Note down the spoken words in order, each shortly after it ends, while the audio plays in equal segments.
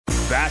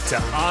back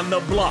to On the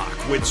Block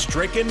with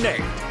Strick and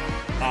Nate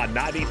on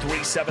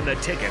 93.7 The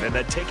Ticket and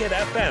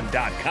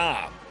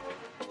theticketfm.com.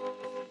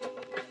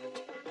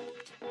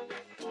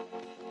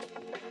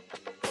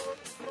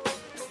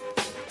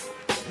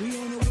 We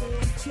on a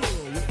world tour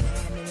with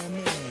Muhammad and my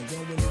man,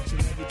 going each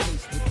and every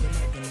place with the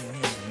mic in their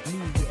hand.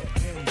 New York,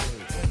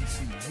 Hamburg,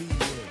 MC,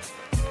 VA.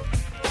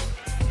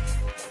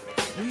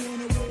 We on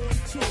a world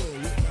tour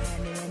with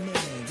Muhammad and my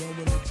man,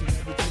 going each and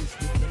every place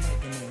with the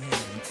mic in their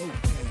hand.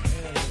 Oakland,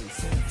 LA,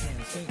 San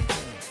Fran, St. Paul.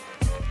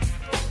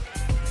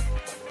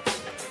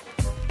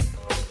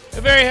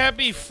 A very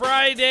happy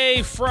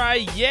Friday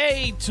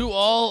to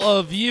all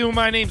of you.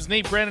 My name's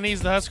Nate Brennan.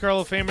 He's the Husker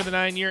Hall of Famer, the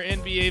 9-year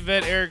NBA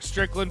vet, Eric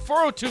Strickland.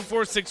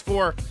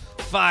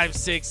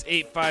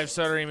 402-464-5685.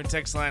 Sutter Raymond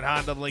text line,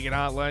 Honda Lincoln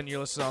Hotline.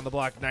 You're listening on the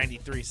Block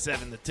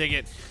 93.7 The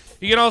Ticket.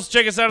 You can also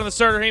check us out on the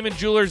Starter Heyman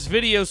Jewelers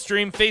video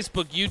stream,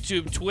 Facebook,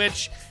 YouTube,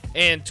 Twitch,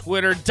 and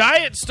Twitter.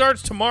 Diet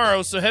starts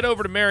tomorrow, so head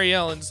over to Mary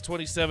Ellen's,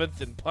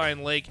 27th and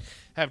Pine Lake.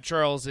 Have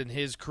Charles and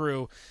his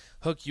crew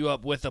hook you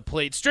up with a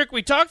plate. Strick,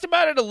 we talked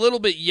about it a little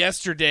bit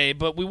yesterday,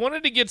 but we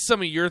wanted to get some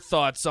of your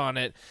thoughts on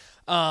it.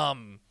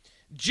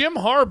 Jim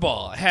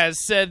Harbaugh has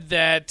said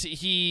that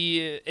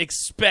he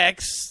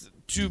expects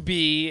to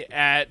be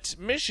at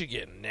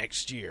Michigan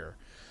next year.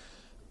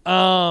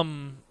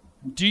 Do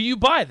you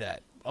buy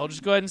that? I'll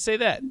just go ahead and say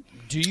that.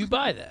 Do you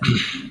buy that?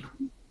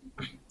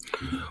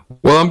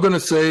 Well, I'm going to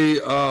say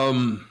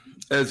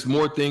as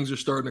more things are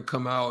starting to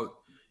come out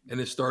and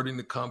it's starting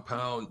to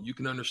compound, you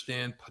can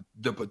understand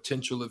the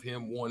potential of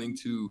him wanting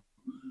to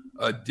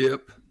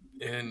dip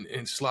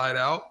and slide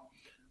out.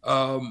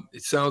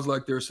 It sounds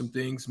like there are some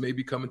things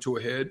maybe coming to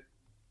a head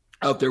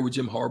out there with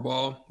Jim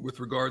Harbaugh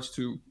with regards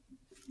to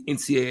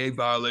NCAA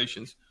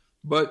violations.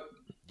 But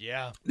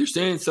yeah, they're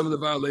saying some of the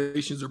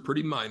violations are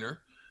pretty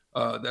minor.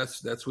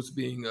 That's what's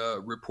being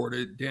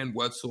reported. Dan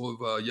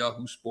Wetzel of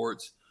Yahoo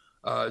Sports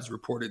has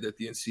reported that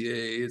the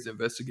NCAA is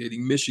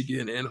investigating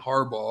Michigan and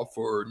Harbaugh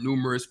for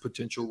numerous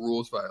potential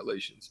rules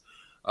violations.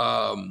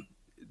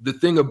 The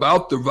thing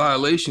about the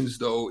violations,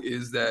 though,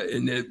 is that,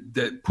 and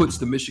that puts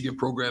the Michigan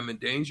program in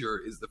danger,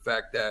 is the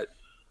fact that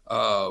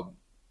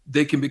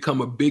they can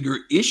become a bigger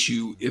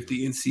issue if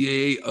the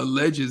NCAA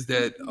alleges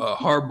that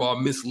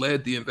Harbaugh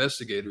misled the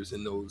investigators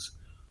in those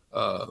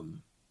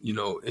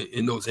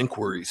in those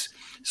inquiries.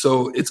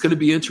 So it's going to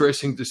be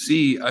interesting to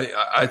see.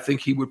 I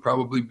think he would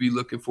probably be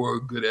looking for a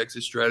good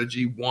exit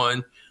strategy.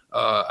 One,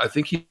 I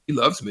think he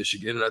loves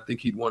Michigan, and I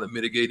think he'd want to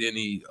mitigate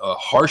any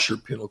harsher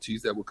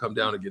penalties that would come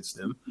down against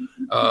him.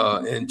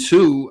 And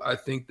two, I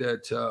think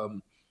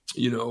that,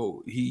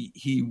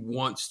 he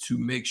wants to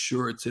make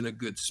sure it's in a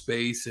good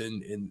space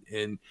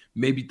and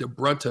maybe the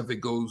brunt of it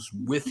goes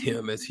with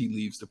him as he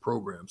leaves the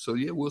program. So,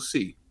 yeah, we'll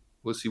see.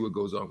 We'll see what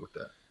goes on with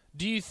that.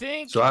 Do you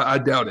think? So I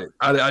doubt it.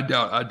 I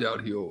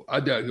doubt he'll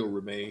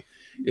remain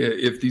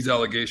if these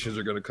allegations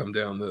are going to come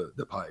down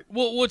the pipe.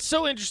 Well, what's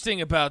so interesting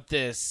about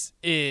this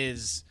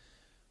is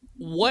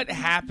what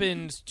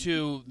happened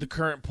to the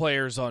current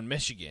players on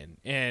Michigan.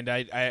 And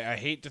I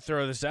hate to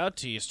throw this out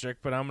to you,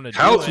 Strick, but I'm going to do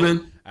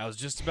Hausman. it. I was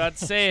just about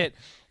to say it.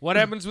 What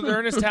happens with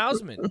Ernest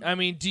Hausman? I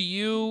mean, do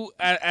you,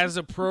 as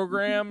a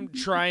program,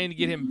 trying to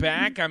get him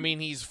back? I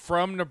mean, he's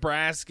from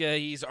Nebraska.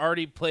 He's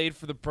already played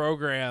for the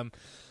program.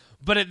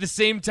 But at the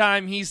same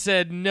time, he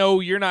said, no,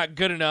 you're not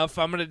good enough.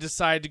 I'm going to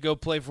decide to go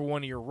play for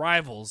one of your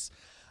rivals.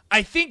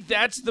 I think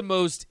that's the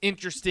most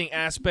interesting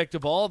aspect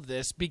of all of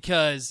this,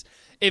 because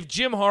if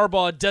Jim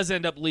Harbaugh does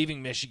end up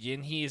leaving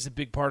Michigan, he is a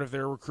big part of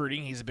their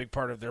recruiting. He's a big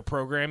part of their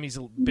program. He's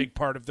a big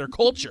part of their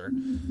culture.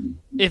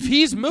 If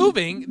he's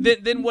moving,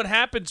 then what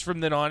happens from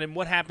then on, and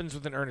what happens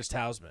with an Ernest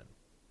Hausman?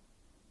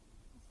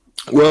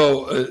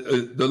 Well,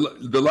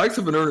 the likes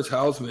of an Ernest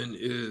Hausman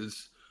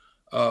is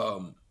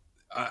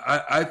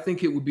I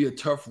think it would be a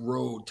tough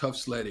road, tough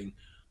sledding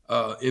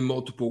in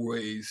multiple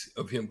ways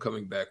of him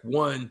coming back.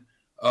 One,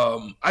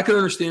 I can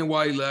understand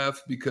why he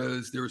left,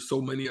 because there were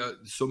so many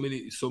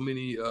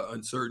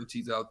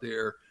uncertainties out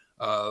there.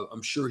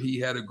 I'm sure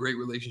he had a great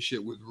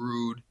relationship with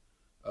Rude,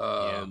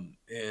 and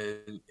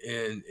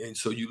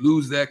so you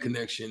lose that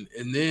connection,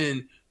 and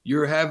then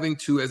you're having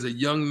to, as a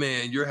young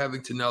man, you're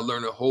having to now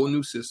learn a whole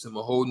new system,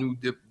 a whole new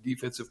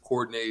defensive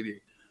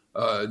coordinator,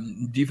 a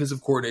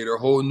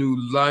whole new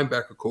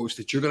linebacker coach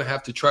that you're going to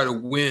have to try to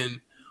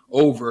win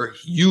over.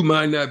 You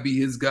might not be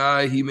his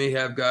guy. He may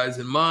have guys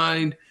in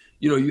mind.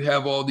 You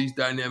have all these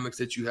dynamics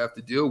that you have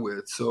to deal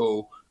with.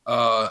 So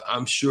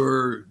I'm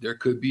sure there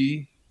could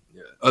be,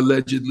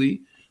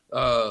 allegedly,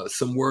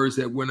 some words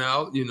that went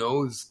out,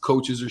 as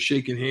coaches are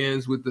shaking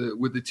hands with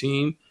the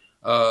team.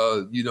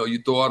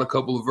 You throw out a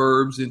couple of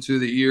verbs into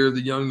the ear of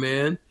the young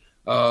man.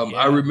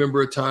 I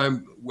remember a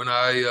time when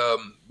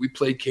we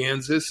played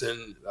Kansas,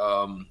 and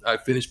I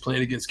finished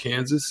playing against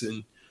Kansas,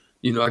 and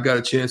I got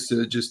a chance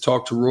to just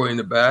talk to Roy in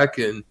the back,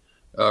 and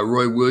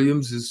Roy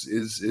Williams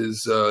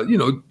is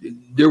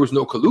there was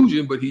no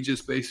collusion, but he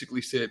just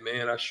basically said,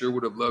 "Man, I sure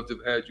would have loved to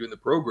have had you in the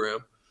program,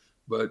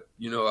 but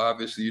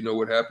obviously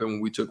what happened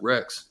when we took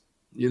Rex."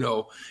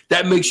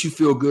 That makes you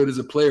feel good as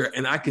a player,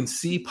 and I can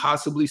see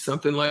possibly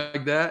something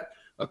like that.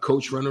 a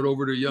coach running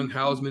over to young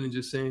Hausman and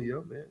just saying,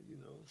 yo, man,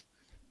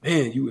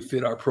 man, you would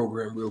fit our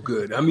program real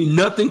good. I mean,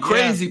 nothing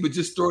crazy, but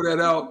just throw that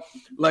out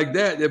like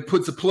that. That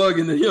puts a plug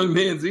in the young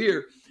man's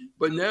ear.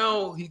 But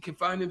now he can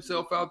find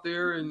himself out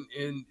there and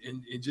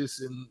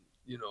just in,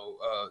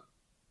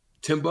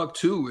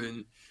 Timbuktu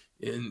and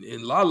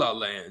in La La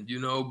Land,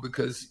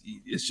 because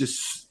it's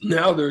just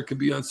now there can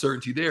be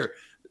uncertainty there.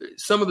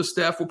 Some of the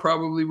staff will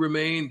probably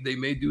remain. They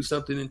may do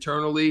something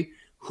internally.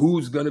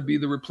 Who's going to be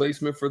the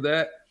replacement for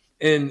that?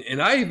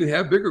 And I even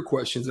have bigger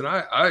questions. And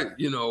I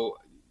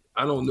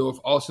don't know if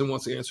Austin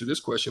wants to answer this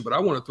question, but I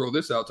want to throw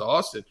this out to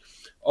Austin.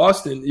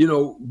 Austin,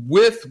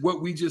 with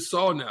what we just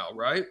saw now,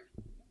 right?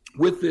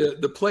 With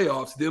the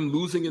playoffs, them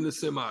losing in the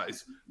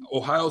semis,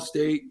 Ohio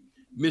State,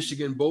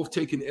 Michigan, both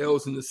taking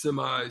L's in the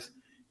semis.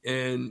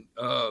 And,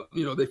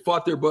 they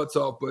fought their butts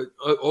off, but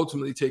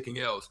ultimately taking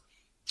L's.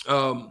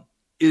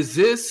 Is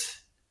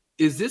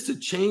this a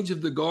change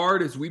of the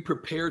guard as we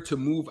prepare to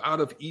move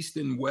out of East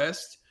and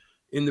West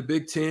in the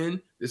Big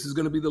Ten? This is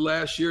going to be the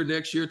last year,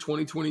 next year,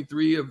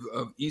 2023 of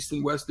East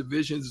and West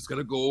divisions. It's going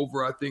to go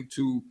over, I think,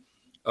 to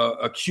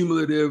a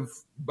cumulative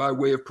by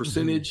way of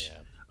percentage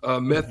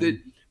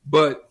method.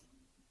 But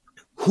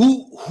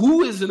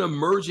who is an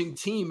emerging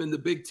team in the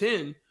Big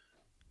Ten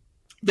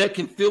that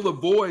can fill a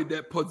void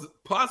that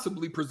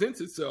possibly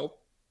presents itself?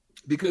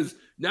 Because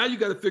now you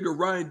got to figure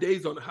Ryan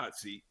Day's on the hot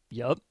seat.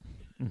 Yep.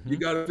 You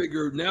got to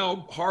figure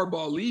now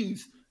Harbaugh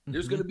leaves.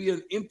 There's going to be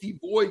an empty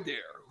void there.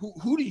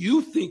 Who do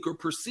you think or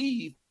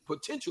perceive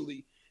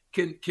potentially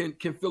can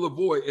fill a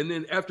void? And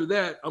then after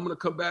that, I want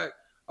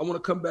to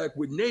come back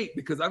with Nate,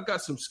 because I've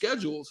got some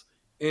schedules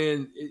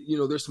and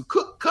there's some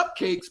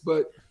cupcakes,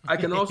 but I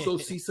can also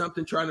see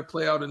something trying to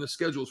play out in the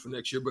schedules for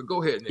next year. But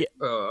go ahead, Nate.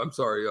 I'm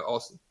sorry,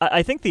 Austin.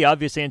 I think the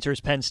obvious answer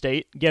is Penn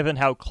State, given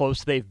how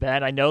close they've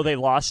been. I know they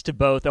lost to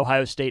both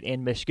Ohio State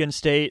and Michigan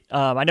State.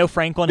 I know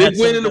Franklin had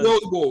big win in the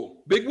Rose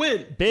Bowl. Big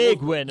win.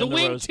 Big win the in the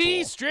wing Rose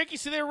tee, Bowl. Strick. You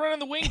see they're running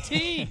the wing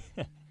tee.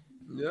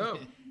 Yeah.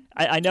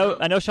 I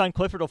know Sean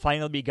Clifford will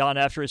finally be gone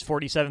after his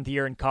 47th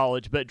year in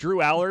college, but Drew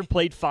Allard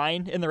played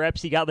fine in the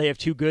reps he got. They have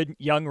two good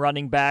young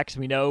running backs.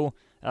 We know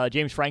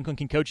James Franklin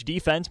can coach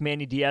defense.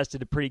 Manny Diaz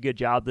did a pretty good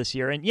job this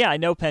year. And, I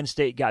know Penn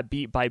State got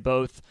beat by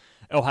both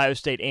Ohio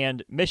State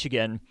and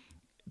Michigan.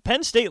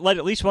 Penn State led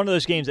at least one of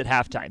those games at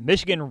halftime.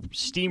 Michigan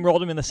steamrolled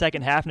them in the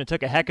second half, and it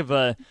took a heck of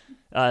a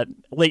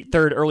late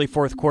third, early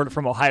fourth quarter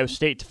from Ohio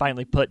State to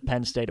finally put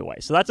Penn State away.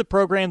 So that's a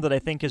program that I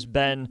think has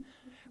been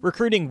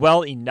recruiting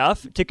well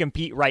enough to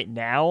compete right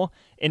now.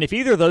 And if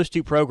either of those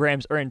two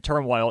programs are in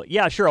turmoil,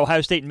 sure, Ohio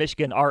State and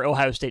Michigan are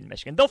Ohio State and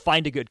Michigan. They'll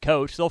find a good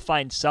coach. They'll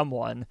find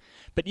someone.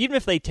 But even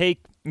if they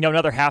take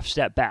another half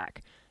step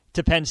back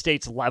to Penn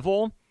State's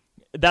level,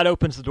 that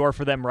opens the door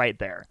for them right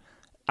there.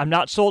 I'm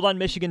not sold on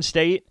Michigan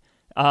State.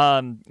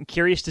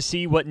 Curious to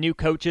see what new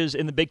coaches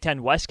in the Big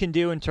Ten West can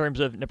do in terms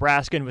of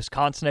Nebraska and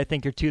Wisconsin, I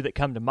think, are two that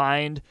come to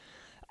mind.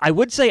 I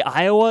would say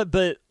Iowa,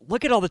 but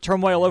look at all the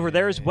turmoil over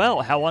there as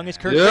well. How long is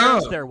Kirk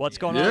Ferentz there? What's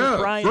going on with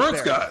Brian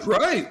Ferentz?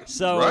 Right.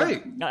 So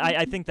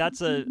I think that's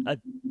a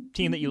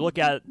team that you look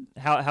at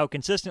how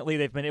consistently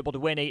they've been able to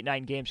win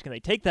 8-9 games. Can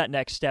they take that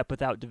next step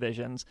without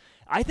divisions?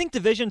 I think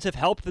divisions have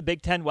helped the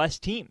Big Ten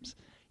West teams.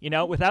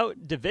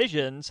 Without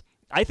divisions,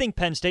 I think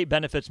Penn State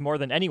benefits more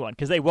than anyone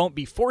because they won't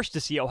be forced to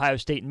see Ohio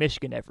State and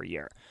Michigan every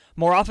year.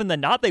 More often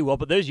than not, they will,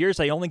 but those years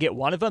they only get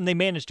one of them. They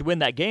manage to win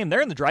that game. They're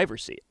in the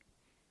driver's seat.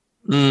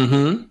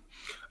 Mm-hmm.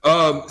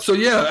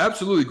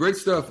 Absolutely. Great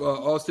stuff,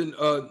 Austin.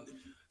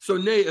 So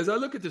Nate, as I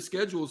look at the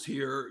schedules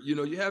here,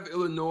 you have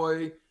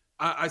Illinois.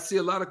 I see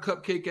a lot of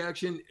cupcake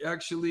action.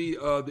 Actually,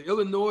 the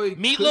Illinois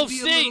Meatloaf could be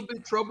State. a little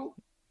bit trouble.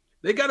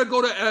 They got to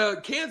go to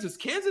Kansas.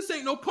 Kansas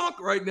ain't no punk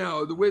right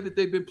now, the way that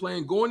they've been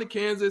playing. Going to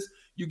Kansas,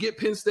 you get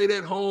Penn State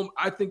at home.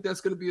 I think that's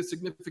going to be a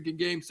significant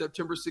game,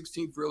 September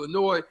 16th for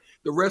Illinois.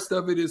 The rest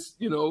of it is,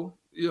 a little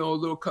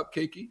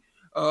cupcakey.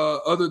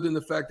 Other than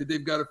the fact that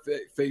they've got to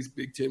face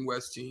Big Ten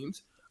West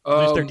teams.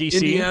 Mr.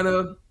 DC.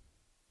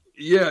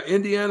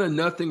 Indiana,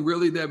 nothing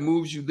really that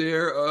moves you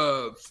there.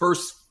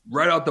 First,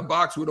 right out the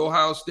box with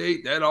Ohio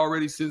State, that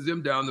already sends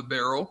them down the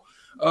barrel.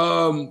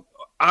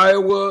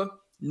 Iowa,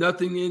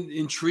 nothing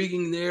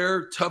intriguing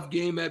there. Tough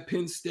game at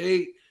Penn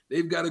State.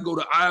 They've got to go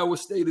to Iowa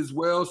State as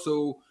well,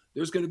 so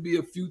there's going to be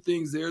a few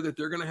things there that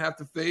they're going to have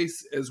to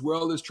face, as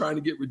well as trying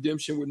to get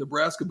redemption with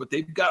Nebraska. But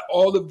they've got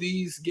all of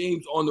these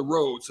games on the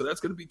road, so that's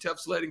going to be tough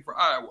sledding for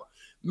Iowa.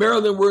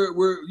 Maryland,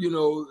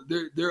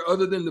 they're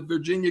other than the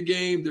Virginia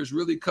game, there's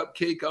really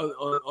cupcake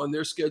on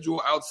their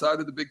schedule outside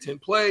of the Big Ten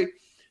play.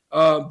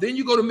 Then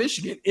you go to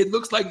Michigan. It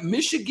looks like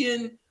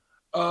Michigan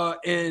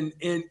and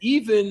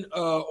even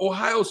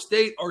Ohio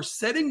State are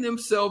setting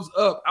themselves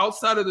up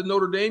outside of the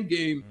Notre Dame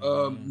game,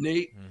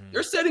 Nate.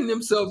 They're setting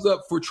themselves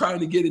up for trying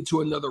to get into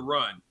another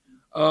run.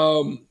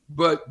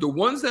 But the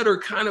ones that are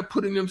kind of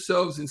putting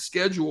themselves in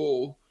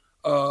schedule,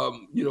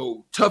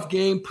 tough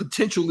game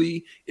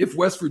potentially if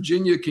West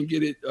Virginia can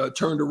get it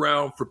turned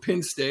around for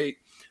Penn State.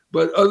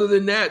 But other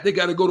than that, they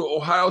got to go to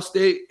Ohio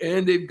State,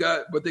 and they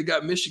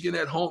got Michigan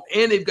at home,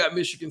 and they've got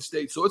Michigan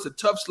State. So it's a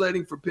tough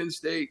sledding for Penn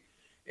State.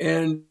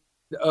 And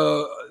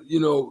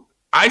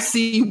I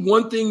see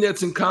one thing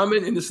that's in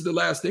common, and this is the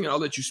last thing, and I'll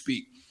let you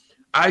speak.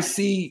 I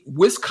see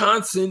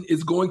Wisconsin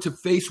is going to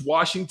face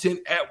Washington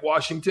at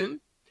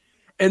Washington.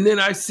 And then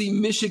I see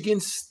Michigan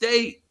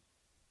State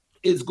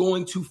is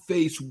going to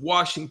face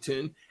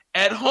Washington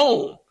at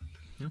home.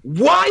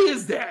 Why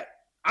is that?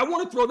 I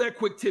want to throw that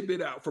quick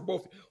tidbit out for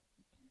both,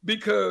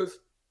 because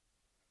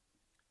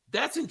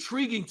that's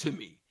intriguing to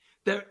me.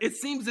 That it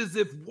seems as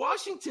if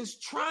Washington's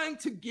trying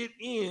to get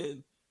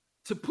in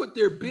to put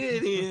their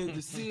bid in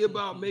to see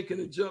about making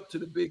a jump to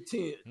the Big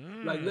Ten.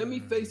 Like, let me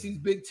face these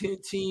Big Ten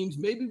teams.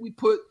 Maybe we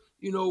put,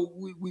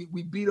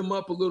 we beat them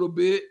up a little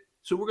bit.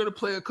 So we're going to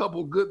play a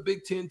couple good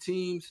Big Ten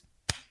teams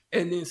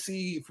and then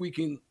see if we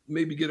can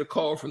maybe get a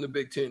call from the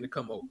Big Ten to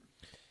come over.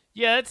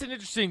 Yeah, that's an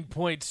interesting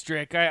point,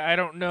 Strick. I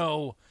don't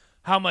know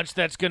how much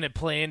that's going to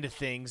play into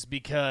things,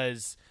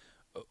 because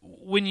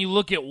when you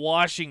look at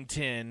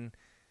Washington,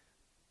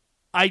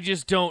 I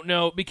just don't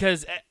know,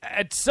 because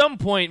at some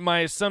point my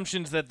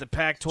assumptions that the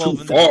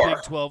Pac-12 and the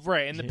Big 12,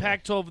 right, and the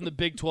Pac-12 and the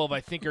Big 12,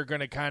 I think are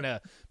going to kind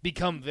of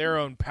become their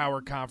own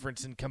power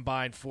conference and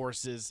combine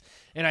forces,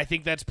 and I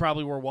think that's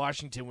probably where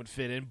Washington would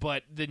fit in.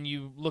 But then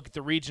you look at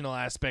the regional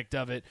aspect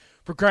of it.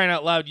 For crying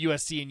out loud,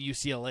 USC and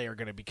UCLA are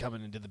going to be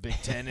coming into the Big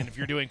Ten, and if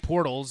you're doing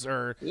portals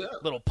or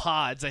little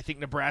pods, I think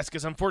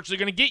Nebraska's unfortunately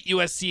going to get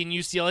USC and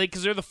UCLA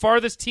because they're the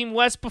farthest team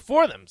west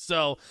before them.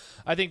 So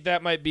I think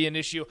that might be an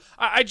issue.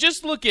 I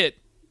just look at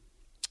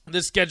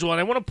the schedule, and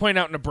I want to point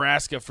out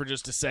Nebraska for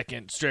just a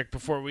second, Strick,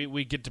 before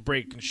we get to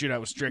break and shoot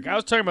out with Strick. I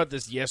was talking about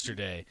this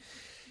yesterday,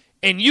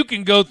 and you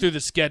can go through the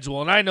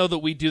schedule, and I know that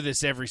we do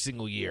this every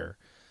single year,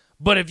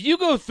 but if you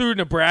go through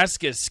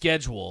Nebraska's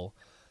schedule,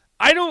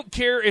 I don't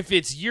care if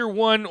it's year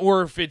 1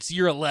 or if it's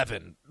year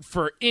 11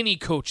 for any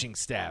coaching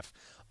staff.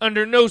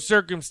 Under no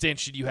circumstance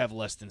should you have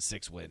less than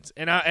 6 wins.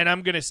 And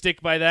I'm going to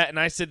stick by that, and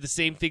I said the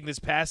same thing this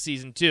past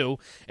season too,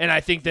 and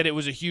I think that it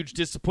was a huge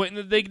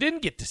disappointment that they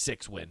didn't get to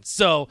 6 wins.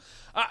 So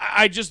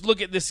I just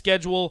look at this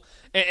schedule,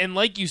 and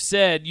like you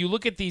said, you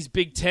look at these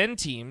Big Ten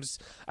teams,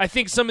 I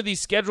think some of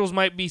these schedules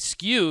might be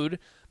skewed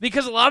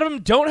because a lot of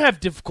them don't have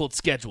difficult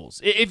schedules.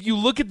 If you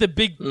look at the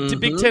Big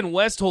Ten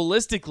West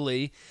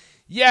holistically,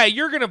 yeah,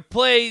 you're going to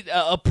play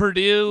a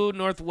Purdue,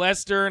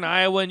 Northwestern,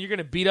 Iowa, and you're going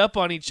to beat up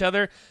on each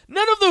other.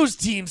 None of those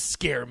teams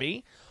scare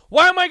me.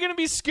 Why am I going to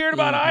be scared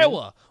about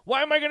Iowa?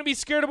 Why am I going to be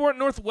scared about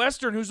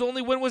Northwestern, whose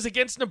only win was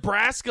against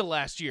Nebraska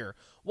last year?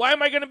 Why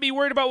am I going to be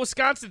worried about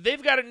Wisconsin?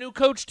 They've got a new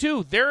coach,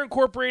 too. They're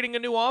incorporating a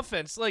new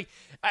offense.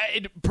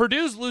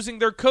 Purdue's losing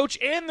their coach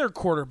and their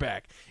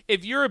quarterback.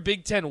 If you're a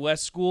Big Ten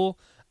West school,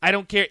 I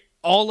don't care.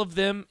 All of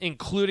them,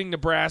 including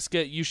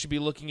Nebraska, you should be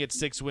looking at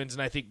 6 wins,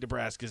 and I think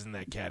Nebraska's in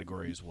that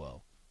category as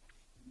well.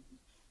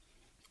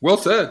 Well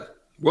said.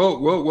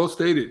 Well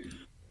stated.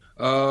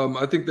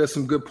 I think that's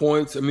some good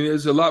points. I mean,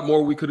 there's a lot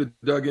more we could have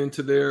dug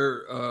into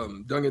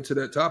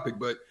that topic,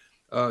 but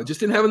just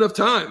didn't have enough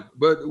time.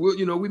 But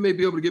we may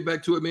be able to get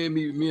back to it.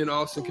 Maybe me and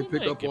Austin can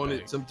pick up on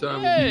it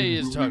sometime.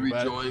 Yeah, when we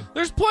rejoin.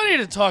 There's plenty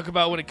to talk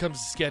about when it comes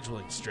to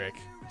scheduling, Strick.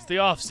 It's the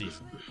off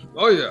season.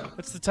 Oh, yeah.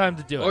 That's the time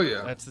to do it. Oh,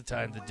 yeah. That's the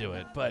time to do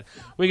it. But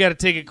we got to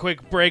take a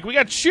quick break. We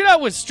got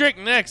Shootout with Strick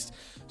next.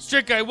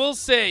 Strick, I will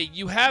say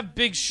you have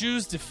big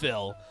shoes to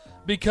fill,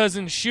 because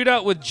in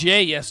Shootout with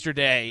Jay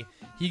yesterday,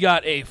 he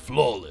got a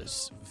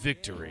flawless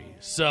victory.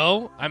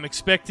 So I'm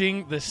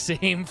expecting the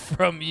same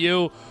from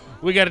you.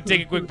 We got to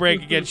take a quick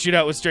break. Again,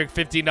 Shootout with Strick,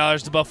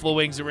 $15 to Buffalo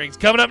Wings and Rings.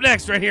 Coming up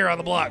next right here on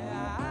The Block.